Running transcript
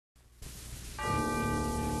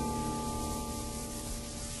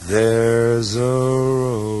There's a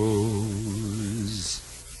rose,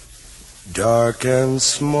 dark and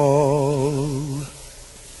small,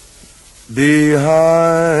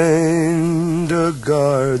 behind a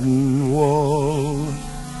garden wall,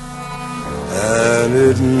 and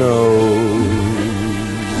it knows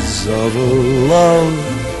of a love,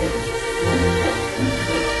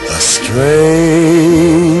 a strange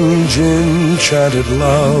enchanted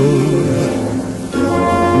love,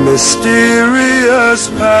 mysterious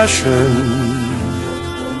passion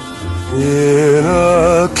in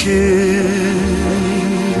a kiss.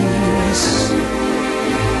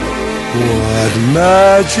 What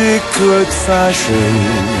magic could fashion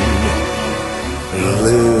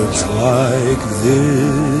lives like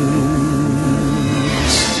this?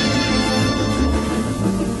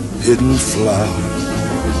 Hidden flower,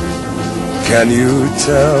 can you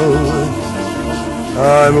tell?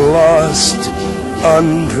 I'm lost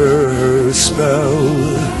under her spell.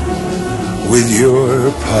 With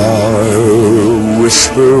your power,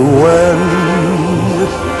 whisper when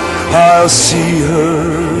I'll see her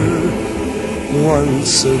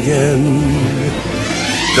once again.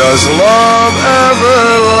 Does love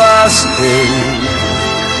everlasting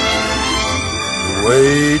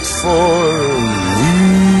wait for me?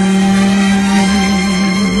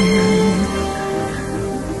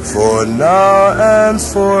 For now and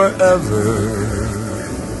forever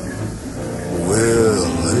will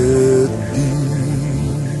it be?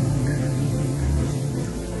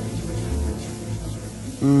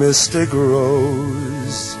 Mystic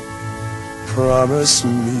rose, promise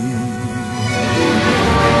me,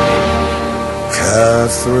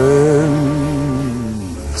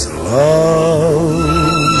 Catherine's love.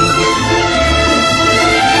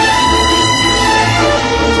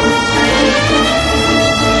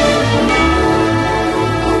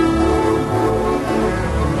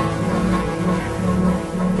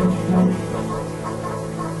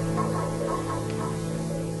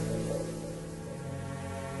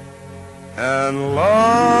 And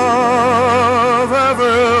love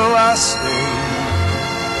everlasting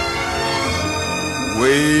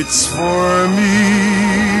waits for me.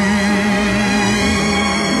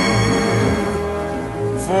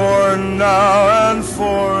 For now and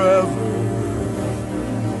forever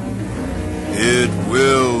it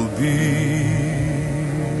will be.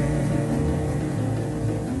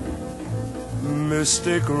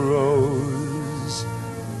 Mystic rose,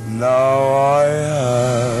 now I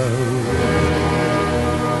have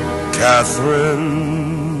Catherine